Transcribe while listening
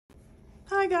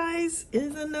Hi guys,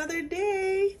 it's another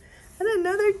day and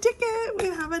another ticket. We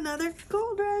have another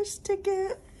Gold Rush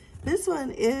ticket. This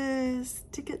one is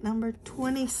ticket number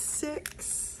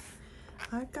 26.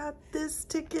 I got this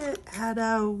ticket at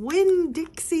a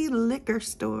Winn-Dixie liquor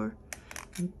store.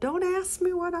 And don't ask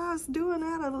me what I was doing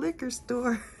at a liquor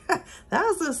store.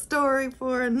 That's a story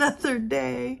for another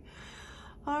day.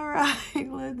 All right,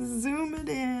 let's zoom it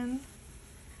in.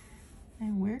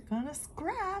 And we're gonna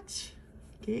scratch.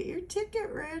 Get your ticket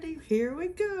ready. Here we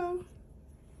go.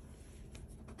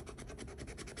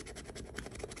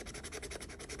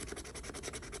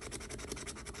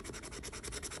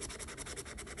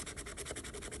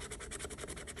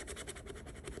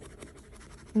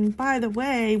 And by the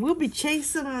way, we'll be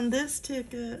chasing on this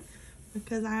ticket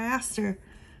because I asked her,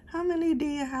 how many do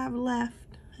you have left?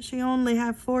 She only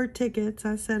had 4 tickets.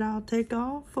 I said, I'll take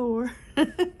all 4.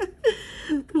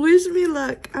 Wish me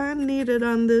luck. I need it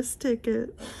on this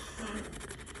ticket.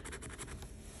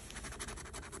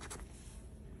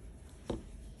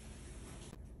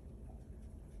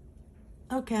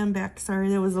 Okay, I'm back. Sorry,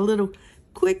 there was a little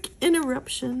quick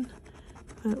interruption,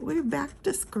 but we're back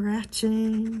to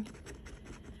scratching.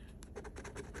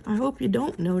 I hope you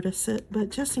don't notice it, but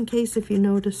just in case if you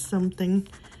notice something,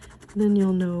 then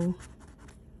you'll know,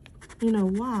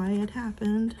 why it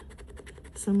happened.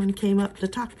 Someone came up to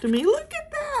talk to me. Look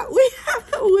at that! We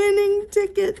have a winning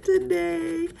ticket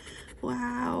today.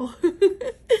 Wow.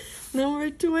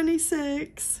 Number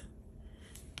 26.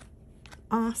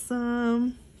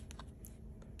 Awesome.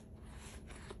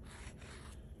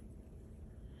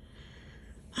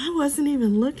 I wasn't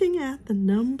even looking at the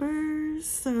numbers,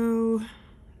 so...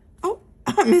 Oh,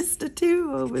 I missed a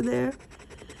 2 over there.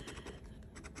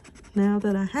 Now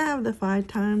that I have the 5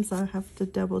 times, I have to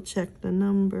double check the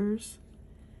numbers.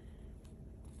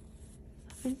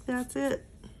 I think that's it.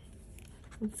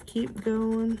 Let's keep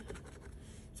going.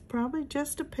 It's probably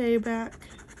just a payback.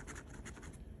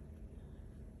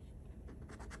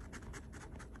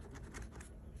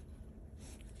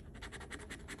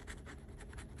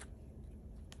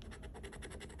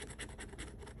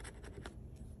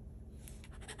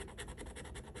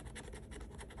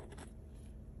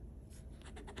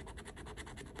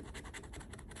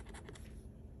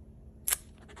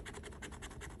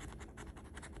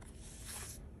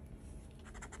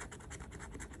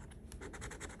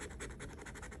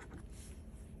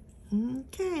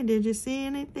 Okay, did you see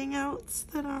anything else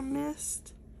that I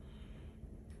missed?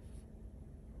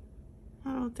 I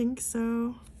don't think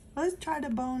so. Let's try the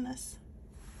bonus.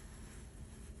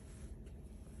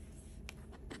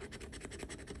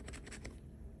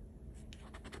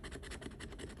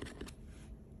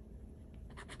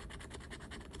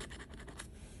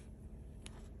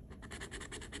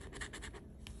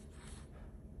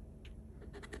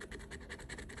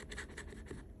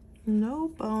 No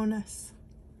bonus.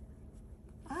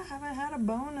 I haven't had a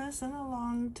bonus in a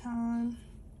long time.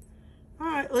 All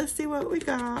right, let's see what we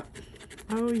got.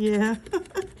 Oh yeah.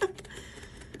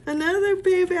 Another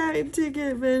payback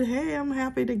ticket, but hey, I'm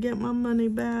happy to get my money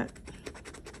back.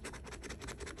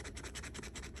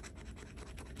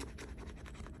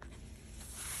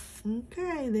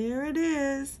 Okay, there it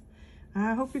is.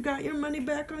 I hope you got your money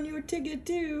back on your ticket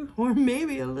too, or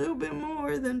maybe a little bit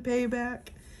more than payback.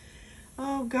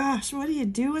 Oh gosh, what are you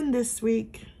doing this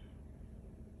week?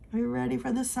 Are you ready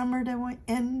for the summer to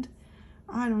end?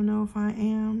 I don't know if I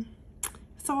am.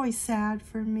 It's always sad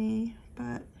for me,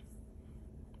 but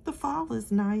the fall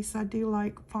is nice. I do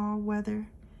like fall weather.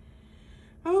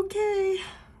 Okay,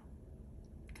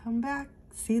 come back.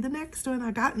 See the next one.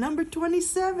 I got number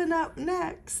 27 up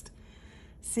next.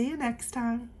 See you next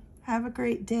time. Have a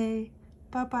great day.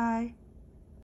 Bye-bye.